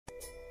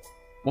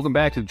Welcome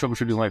back to the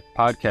Troubleshooting Life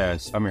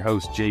podcast. I'm your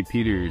host, Jay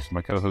Peters,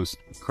 my co-host,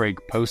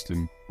 Craig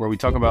Poston, where we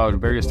talk about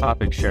various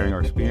topics, sharing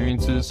our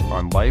experiences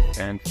on life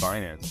and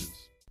finances.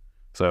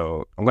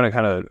 So I'm going to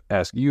kind of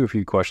ask you a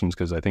few questions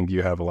because I think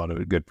you have a lot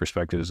of good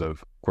perspectives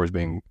of course,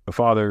 being a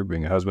father,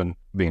 being a husband,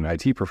 being an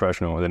IT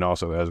professional, and then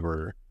also as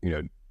we're,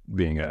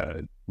 being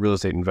real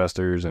estate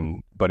investors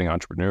and budding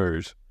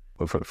entrepreneurs.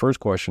 But for the first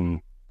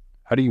question,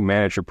 how do you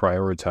manage or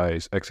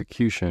prioritize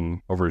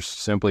execution over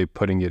simply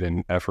putting it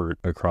in effort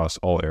across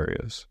all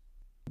areas?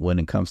 When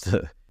it comes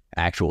to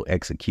actual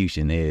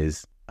execution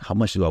is how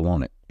much do I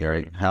want it,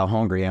 right? How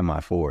hungry am I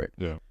for it?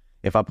 Yeah.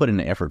 If I put in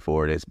the effort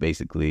for it, it's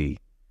basically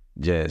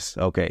just,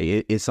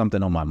 okay, it's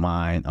something on my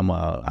mind.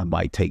 I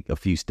might take a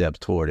few steps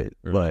toward it.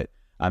 Right. But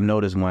I've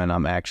noticed when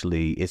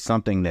it's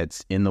something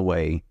that's in the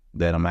way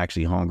that I'm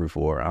actually hungry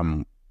for,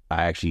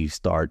 I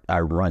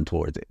run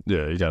towards it.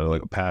 Yeah, you got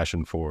like a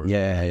passion for it.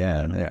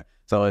 Yeah.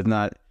 So it's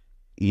not,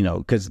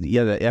 because the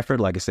effort,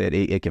 like I said,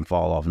 it can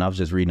fall off. And I was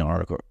just reading an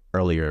article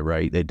earlier,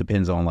 right? It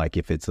depends on like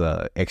if it's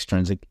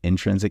extrinsic,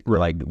 intrinsic,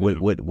 right. Like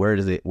where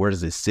does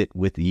it sit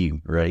with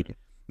you, right?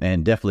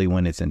 And definitely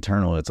when it's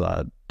internal, it's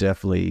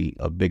definitely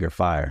a bigger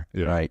fire,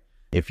 right?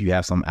 If you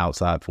have some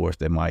outside force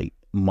that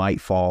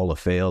might fall or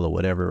fail or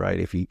whatever, right?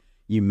 If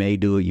you may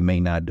do it, you may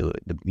not do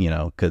it,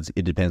 because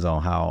it depends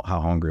on how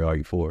hungry are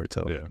you for it.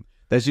 So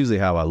that's usually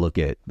how I look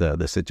at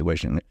the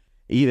situation.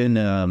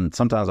 Even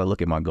sometimes I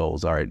look at my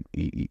goals. All right,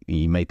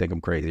 you may think I'm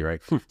crazy,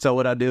 right? So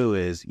what I do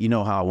is,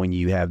 how when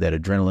you have that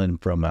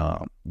adrenaline from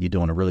you're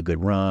doing a really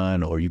good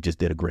run, or you just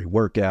did a great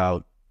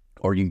workout,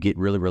 or you get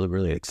really, really,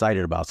 really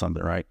excited about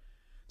something, right?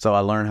 So I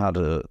learn how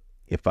to,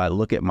 if I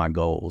look at my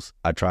goals,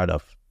 I try to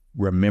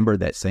remember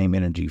that same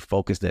energy,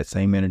 focus that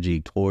same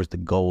energy towards the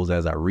goals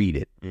as I read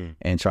it,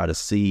 and try to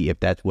see if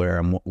that's where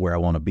I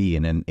want to be,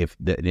 and then if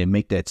they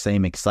make that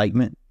same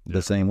excitement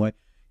the same way.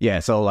 Yeah,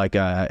 so like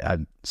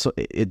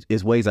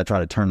it's ways I try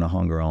to turn the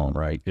hunger on,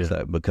 right? Yeah.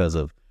 So because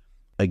of,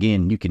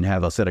 again, you can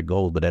have a set of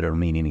goals, but that don't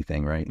mean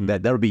anything, right?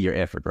 That'll be your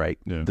effort, right?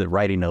 Yeah. The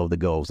writing of the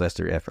goals, that's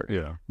their effort.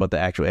 Yeah. But the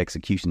actual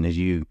execution is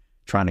you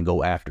trying to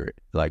go after it.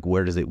 Like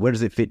where does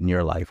it fit in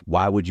your life?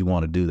 Why would you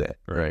want to do that,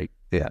 right?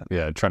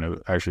 Yeah, trying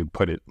to actually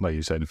put it, like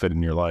you said, fit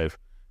in your life.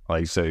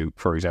 Like say,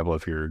 for example,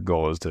 if your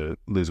goal is to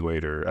lose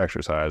weight or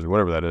exercise or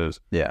whatever that is,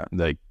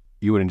 like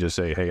you wouldn't just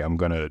say, hey, I'm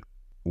gonna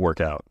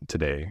work out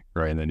today,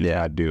 right? And then just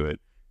not do it.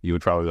 You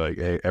would probably like,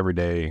 hey, every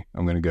day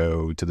I'm going to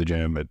go to the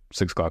gym at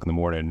 6 o'clock in the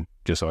morning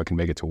just so I can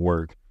make it to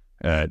work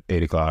at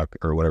 8 o'clock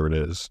or whatever it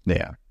is.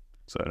 Yeah.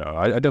 So no,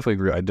 I definitely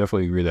agree. I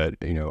definitely agree that,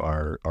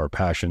 our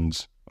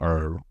passions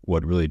are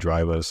what really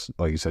drive us.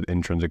 Like you said,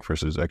 intrinsic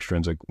versus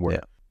extrinsic.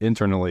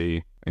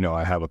 Internally,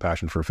 I have a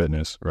passion for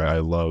fitness, right? I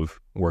love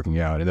working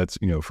out, and that's,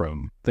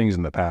 from things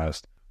in the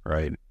past,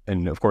 right?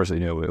 And of course,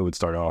 it would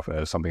start off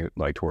as something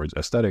like towards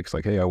aesthetics,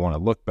 like, hey, I want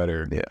to look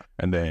better. Yeah.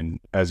 And then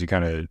as you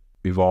kind of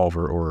evolve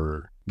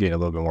or gain a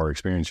little bit more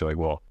experience, you're like,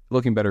 well,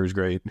 looking better is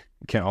great.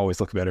 You can't always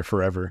look better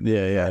forever.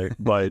 Yeah.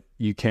 But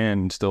you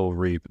can still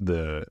reap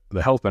the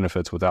health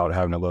benefits without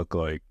having to look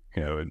like,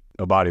 a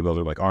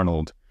bodybuilder like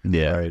Arnold.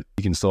 Yeah. Right.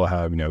 You can still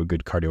have,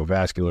 good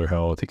cardiovascular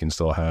health. You can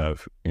still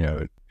have,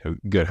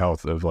 good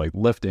health of like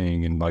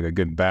lifting and like a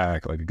good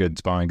back, like a good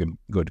spine,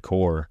 good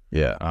core.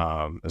 Yeah.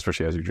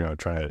 Especially as you're,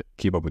 trying to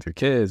keep up with your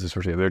kids,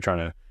 especially if they're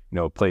trying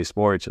to, play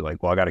sports. You're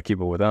like, well, I got to keep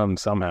up with them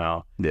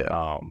somehow.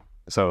 Yeah.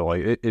 So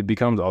like it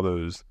becomes all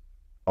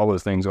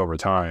those things over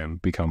time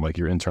become like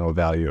your internal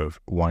value of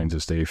wanting to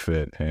stay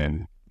fit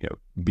and,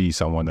 be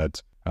someone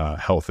that's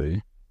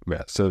healthy.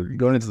 Yeah. So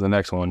going into the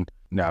next one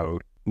now,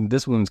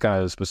 this one's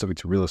kind of specific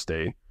to real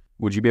estate.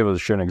 Would you be able to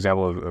share an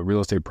example of a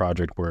real estate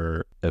project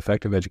where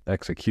effective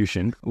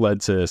execution led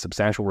to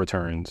substantial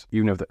returns,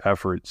 even if the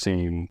effort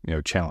seemed,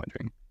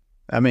 challenging?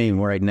 I mean,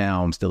 right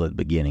now I'm still at the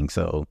beginning,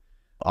 so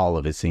all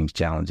of it seems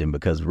challenging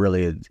because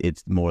really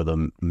it's more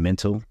the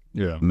mental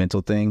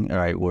thing, all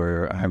right,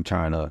 where I'm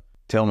trying to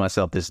tell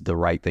myself this is the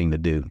right thing to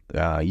do.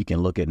 You can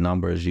look at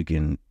numbers, you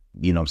can,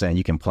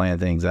 you can plan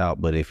things out,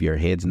 but if your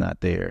head's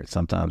not there,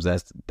 sometimes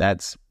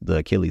that's the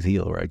Achilles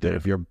heel right there.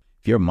 If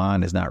your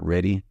mind is not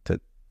ready to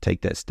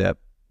take that step,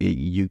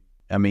 think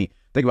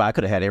about, I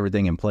could have had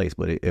everything in place,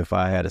 but if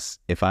I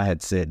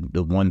had said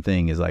the one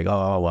thing is like,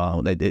 oh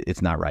well,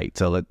 it's not right,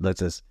 so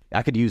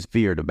I could use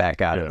fear to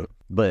back out of it,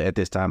 but at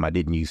this time I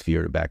didn't use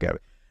fear to back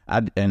out.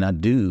 I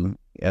do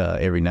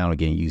every now and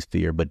again use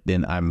fear, but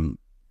then I'm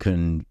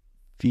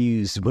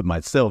confused with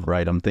myself,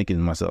 right? I'm thinking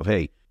to myself,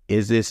 hey,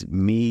 is this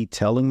me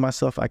telling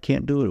myself I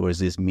can't do it, or is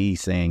this me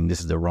saying this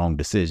is the wrong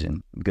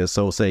decision? Because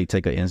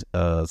take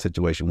a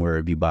situation where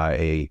if you buy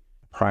a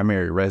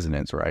primary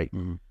residence, right?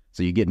 Mm-hmm.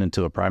 So you're getting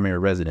into a primary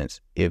residence.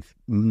 If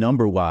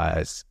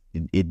number-wise,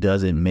 it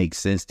doesn't make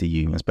sense to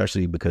you,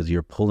 especially because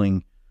you're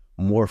pulling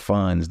more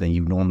funds than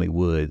you normally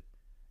would,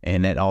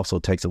 and that also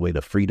takes away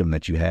the freedom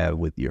that you have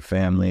with your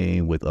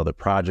family, with other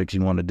projects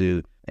you want to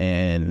do.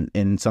 And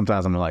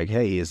sometimes I'm like,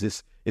 hey, is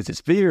this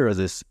fear, or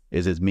is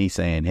this me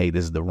saying, hey,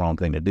 this is the wrong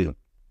thing to do?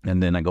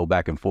 And then I go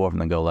back and forth,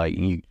 and I go like,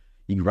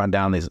 you run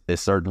down this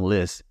certain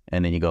list,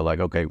 and then you go like,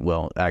 okay,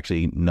 well,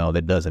 actually, no,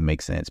 that doesn't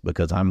make sense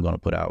because I'm going to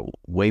put out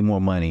way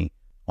more money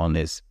on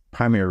this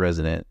primary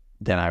resident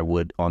than I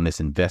would on this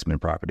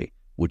investment property,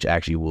 which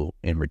actually will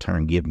in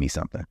return give me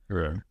something.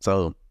 Right.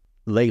 So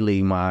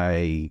lately,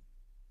 my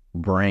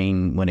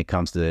brain when it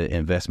comes to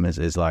investments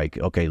is like,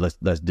 okay, let's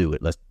do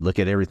it. Let's look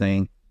at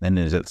everything, and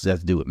then let's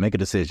do it. Make a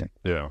decision.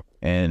 Yeah.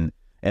 And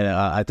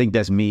I think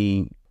that's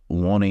me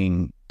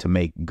wanting to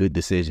make good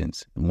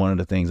decisions. One of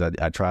the things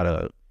I try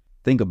to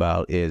think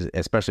about is,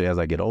 especially as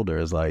I get older,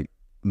 is like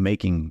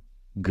making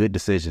good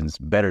decisions,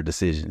 better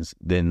decisions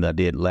than I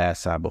did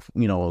last time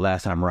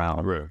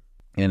around. Right.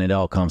 And it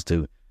all comes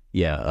to,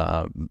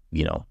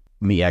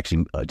 me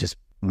actually just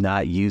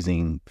not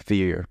using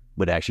fear,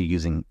 but actually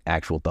using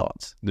actual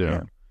thoughts.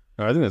 Yeah.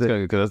 I think that's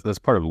good because that's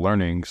part of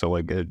learning. So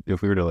like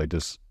if we were to like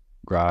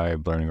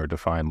describe learning or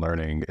define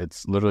learning,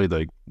 it's literally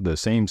like the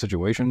same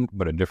situation,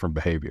 but a different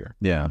behavior.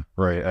 Yeah.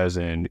 Right. As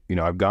in,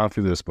 I've gone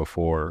through this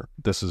before.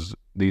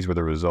 These were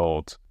the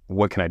results.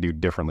 What can I do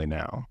differently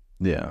now?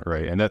 Yeah.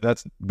 Right. And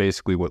that's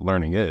basically what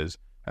learning is.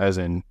 As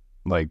in,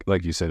 like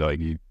you said, like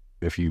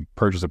if you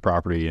purchase a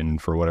property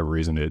and for whatever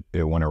reason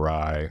it went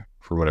awry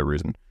for whatever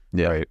reason.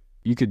 Yeah. Right.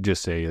 You could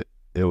just say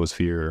it was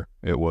fear,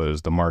 it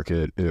was the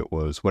market, it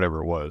was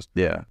whatever it was.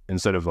 Yeah.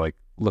 Instead of like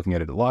looking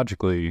at it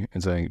logically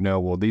and saying, no,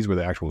 well, these were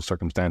the actual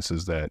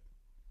circumstances that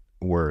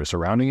were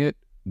surrounding it.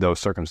 Those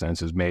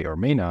circumstances may or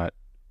may not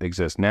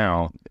exist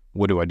now.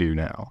 What do I do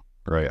now?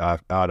 Right.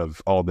 Out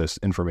of all this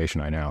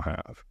information I now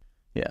have.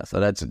 Yeah. So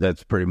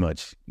that's pretty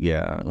much,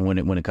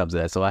 when it comes to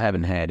that. So I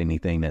haven't had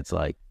anything that's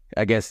like,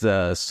 I guess,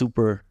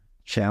 super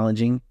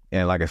challenging.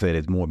 And like I said,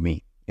 it's more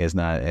me. It's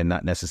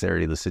not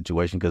necessarily the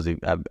situation, because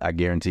I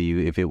guarantee you,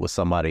 if it was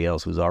somebody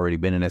else who's already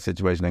been in that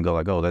situation and go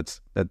like, oh,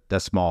 that's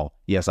small.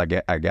 Yes, I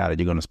got it.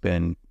 You're going to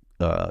spend,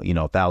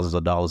 thousands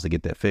of dollars to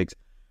get that fixed.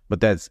 But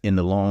that's in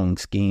the long-term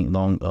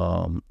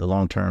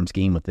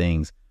scheme of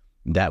things,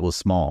 that was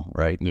small,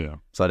 right? Yeah.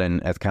 So then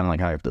that's kind of like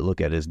how you have to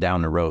look at it. Is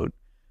down the road,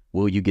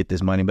 will you get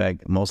this money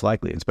back? Most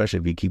likely, especially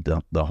if you keep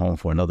the home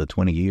for another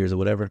 20 years or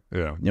whatever.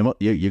 Yeah.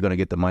 You're going to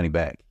get the money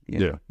back.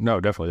 Yeah. No,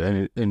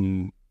 definitely.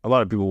 And a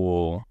lot of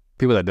people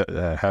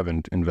that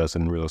haven't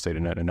invested in real estate,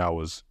 and I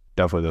was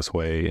definitely this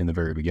way in the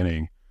very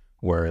beginning,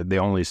 where they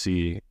only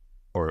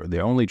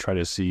try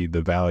to see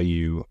the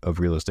value of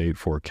real estate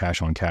for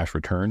cash on cash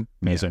return,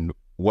 as in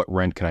what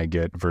rent can I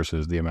get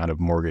versus the amount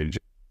of mortgage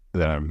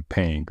that I'm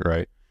paying,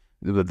 right?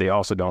 But they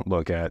also don't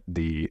look at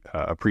the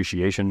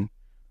appreciation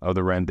of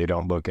the rent. They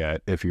don't look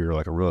at, if you're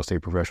like a real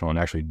estate professional and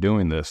actually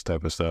doing this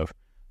type of stuff,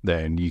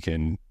 then you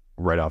can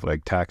write off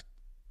like tax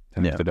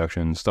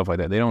deductions, stuff like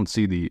that. They don't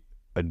see the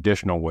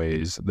additional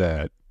ways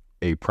that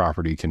a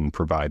property can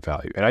provide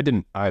value. And I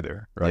didn't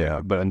either, right?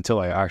 Yeah. But until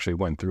I actually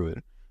went through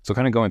it. So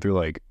kind of going through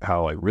like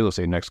how like real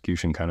estate and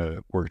execution kind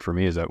of worked for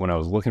me is that when I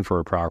was looking for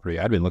a property,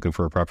 I'd been looking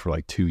for a property for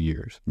like 2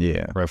 years.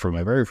 Yeah. Right. For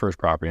my very first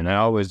property. And I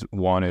always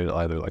wanted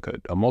either like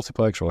a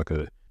multiplex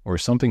or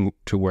something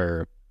to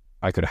where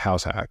I could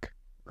house hack.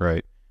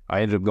 Right.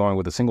 I ended up going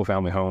with a single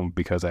family home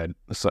because I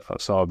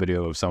saw a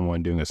video of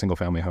someone doing a single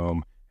family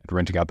home and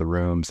renting out the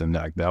rooms, and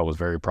that was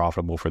very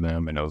profitable for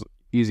them, and it was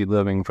easy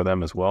living for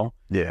them as well.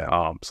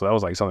 Yeah. So that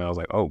was like something I was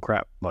like, oh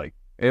crap. Like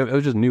it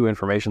was just new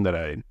information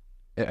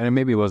and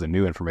maybe it wasn't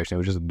new information. It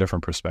was just a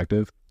different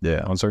perspective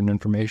on certain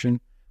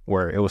information,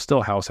 where it was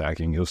still house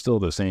hacking. It was still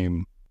the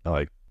same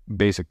like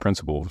basic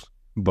principles,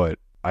 but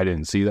I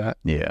didn't see that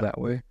that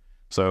way.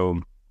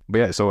 So,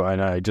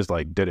 and I just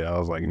like did it. I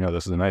was like,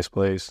 this is a nice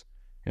place.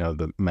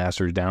 The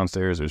master's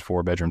downstairs, there's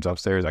 4 bedrooms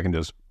upstairs. I can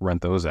just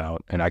rent those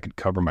out and I could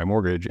cover my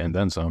mortgage and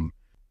then some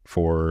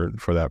for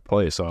that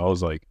place. So I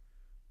was like,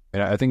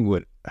 and I think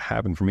what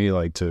happened for me,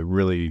 like to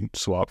really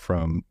swap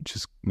from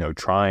just,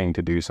 trying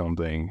to do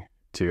something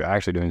to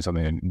actually doing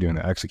something and doing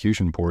the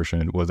execution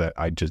portion, was that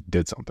I just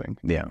did something.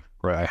 Yeah.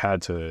 Right. I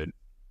had to,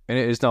 and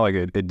it's not like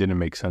it didn't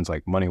make sense,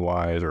 like money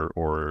wise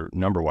or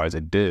number wise,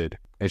 it did.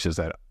 It's just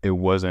that it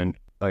wasn't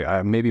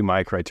like, maybe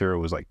my criteria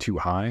was like too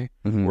high,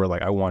 where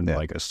like I wanted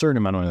like a certain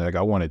amount of money, like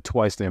I wanted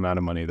twice the amount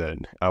of money that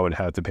I would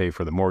have to pay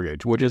for the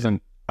mortgage, which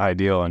isn't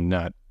ideal and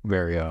not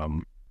very,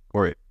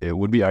 or it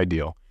would be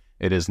ideal.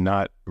 It is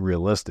not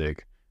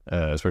realistic,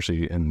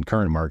 especially in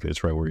current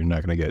markets, right, where you're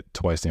not going to get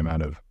twice the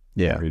amount of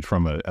mortgage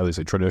from at least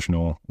a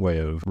traditional way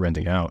of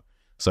renting out.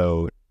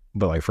 So,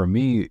 but like for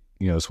me,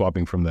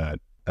 swapping from that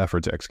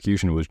effort to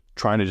execution was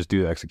trying to just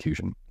do the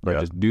execution, right?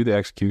 Just do the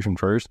execution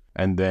first,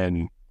 and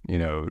then,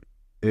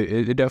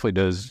 it definitely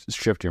does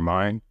shift your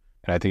mind,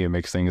 and I think it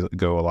makes things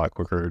go a lot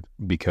quicker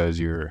because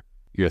your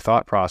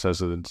thought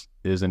process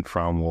isn't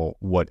from, well,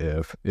 what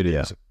if? It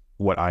is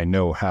what I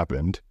know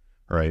happened,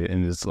 right?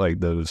 And it's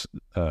like those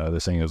the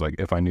saying is like,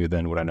 if I knew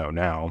then what I know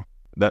now.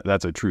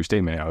 That's a true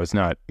statement now. It's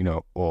not,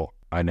 well,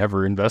 I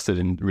never invested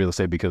in real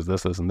estate because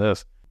this, and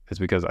this. It's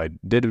because I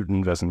did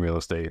invest in real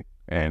estate,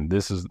 and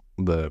this is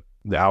the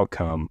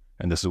outcome,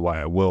 and this is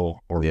why I will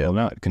or will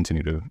not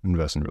continue to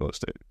invest in real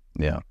estate.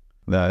 Yeah.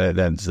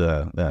 That's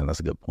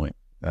a good point.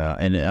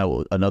 And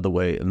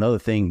another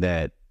thing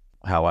that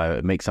how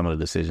I make some of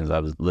the decisions. I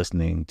was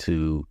listening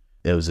to,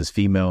 it was this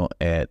female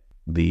at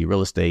the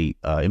Real Estate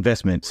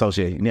Investment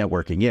Association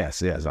Networking.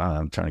 Yes,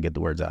 I'm trying to get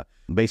the words out.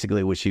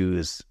 Basically, what she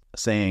was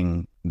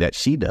saying that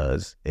she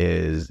does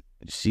is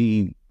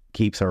she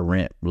keeps her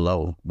rent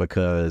low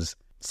because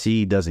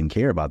she doesn't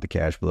care about the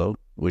cash flow.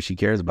 What she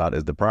cares about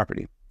is the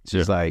property.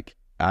 She's like,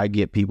 I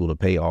get people to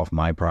pay off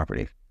my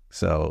property.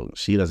 So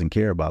she doesn't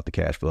care about the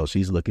cash flow.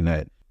 She's looking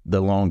at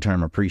the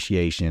long-term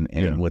appreciation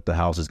and what the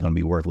house is going to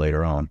be worth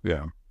later on.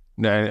 Yeah.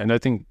 And I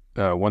think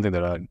one thing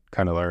that I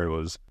kind of learned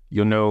was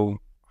you'll know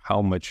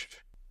how much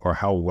or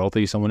how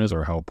wealthy someone is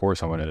or how poor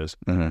someone is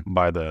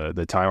by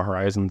the time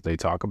horizons they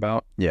talk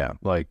about. Yeah.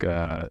 Like,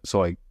 so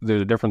like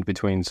there's a difference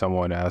between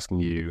someone asking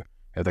you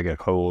if they could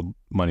hold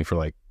money for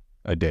like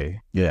a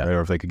day. Yeah. Right?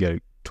 Or if they could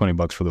get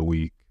 $20 for the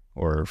week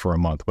or for a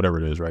month, whatever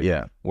it is, right?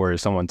 Yeah.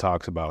 Whereas someone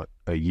talks about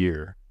a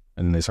year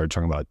and then they start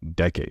talking about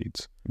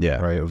decades. Yeah.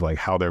 Right. Of like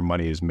how their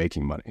money is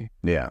making money.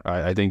 Yeah.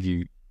 I think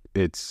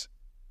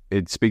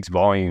it speaks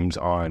volumes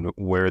on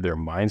where their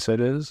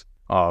mindset is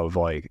of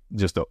like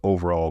just the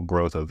overall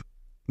growth of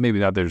maybe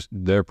not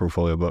their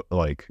portfolio, but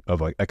like of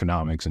like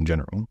economics in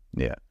general.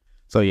 Yeah.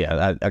 So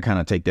yeah, I kind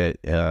of take that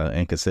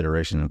in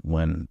consideration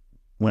when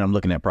I'm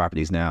looking at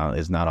properties now.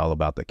 It's not all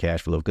about the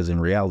cash flow, because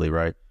in reality,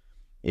 right,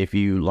 if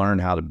you learn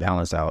how to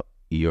balance out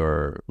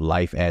your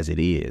life as it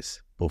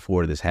is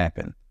before this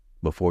happened,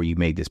 before you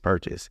made this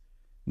purchase,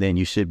 then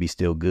you should be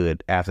still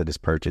good after this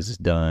purchase is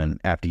done,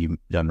 after you've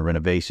done the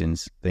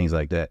renovations, things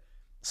like that.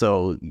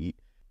 So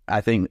I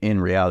think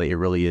in reality, it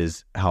really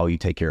is how you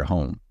take care of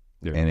home.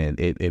 Yeah. And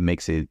it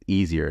makes it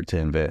easier to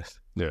invest.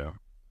 Yeah.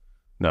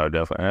 No,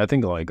 definitely. And I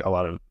think like a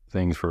lot of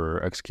things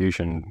for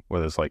execution,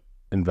 whether it's like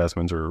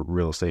investments or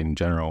real estate in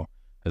general,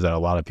 is that a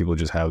lot of people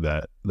just have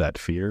that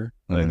fear.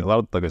 Like a lot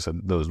of, like I said,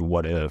 those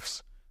what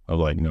ifs of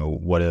like,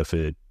 what if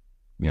it,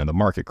 the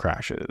market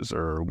crashes,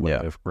 or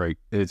what if, right?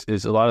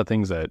 It's a lot of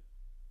things that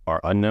are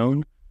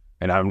unknown.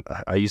 And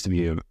I used to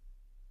be I'm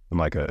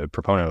like a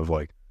proponent of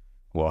like,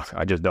 well,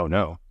 I just don't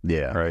know.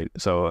 Yeah. Right.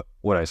 So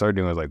what I started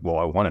doing was like, well,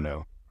 I want to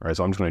know. Right.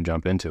 So I'm just going to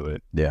jump into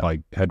it. Yeah.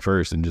 Like head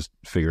first and just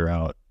figure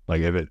out, like,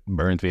 if it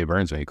burns me, it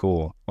burns me.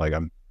 Cool. Like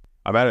I'm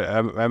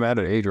at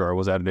an age, or I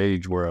was at an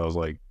age where I was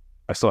like,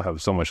 I still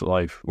have so much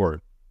life,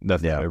 or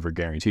that's not ever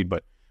guaranteed.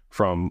 But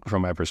from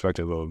my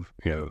perspective of,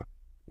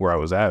 where I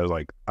was at, I was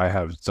like, I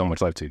have so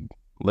much life to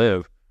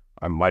live.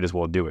 I might as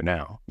well do it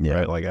now. Yeah.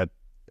 Right. Like at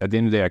the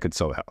end of the day, I could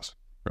sell the house.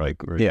 Like,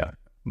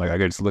 like I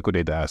could just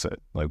liquidate the asset.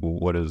 Like,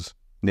 what is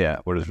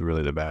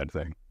really the bad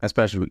thing?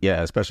 Especially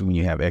when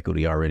you have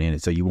equity already in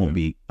it, so you won't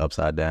be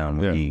upside down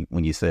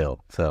when you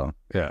sell. So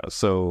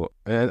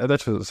and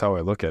that's just how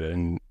I look at it,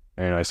 and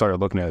I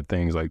started looking at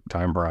things like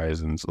time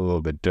horizons a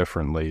little bit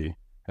differently,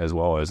 as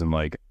well as in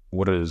like,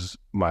 what does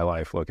my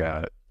life look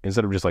at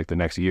instead of just like the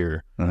next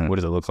year? What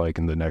does it look like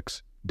in the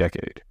next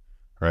decade?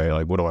 Right?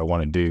 Like, what do I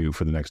want to do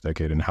for the next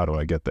decade, and how do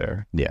I get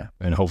there? Yeah,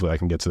 and hopefully I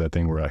can get to that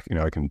thing where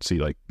I can see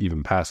like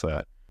even past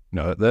that.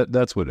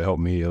 That's what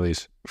helped me, at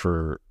least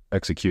for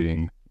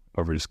executing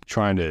over just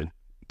trying to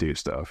do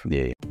stuff.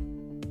 Yeah.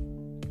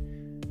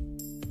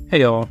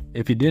 Hey y'all,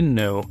 if you didn't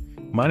know,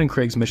 mine and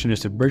Craig's mission is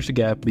to bridge the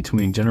gap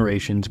between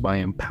generations by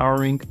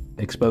empowering,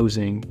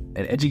 exposing,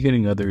 and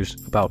educating others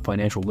about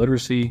financial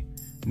literacy,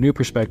 new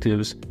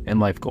perspectives, and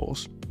life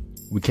goals.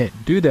 We can't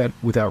do that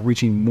without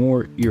reaching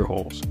more ear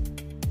holes.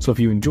 So if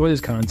you enjoy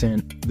this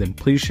content, then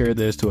please share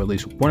this to at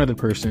least one other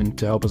person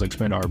to help us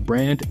expand our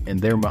brand and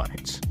their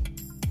minds.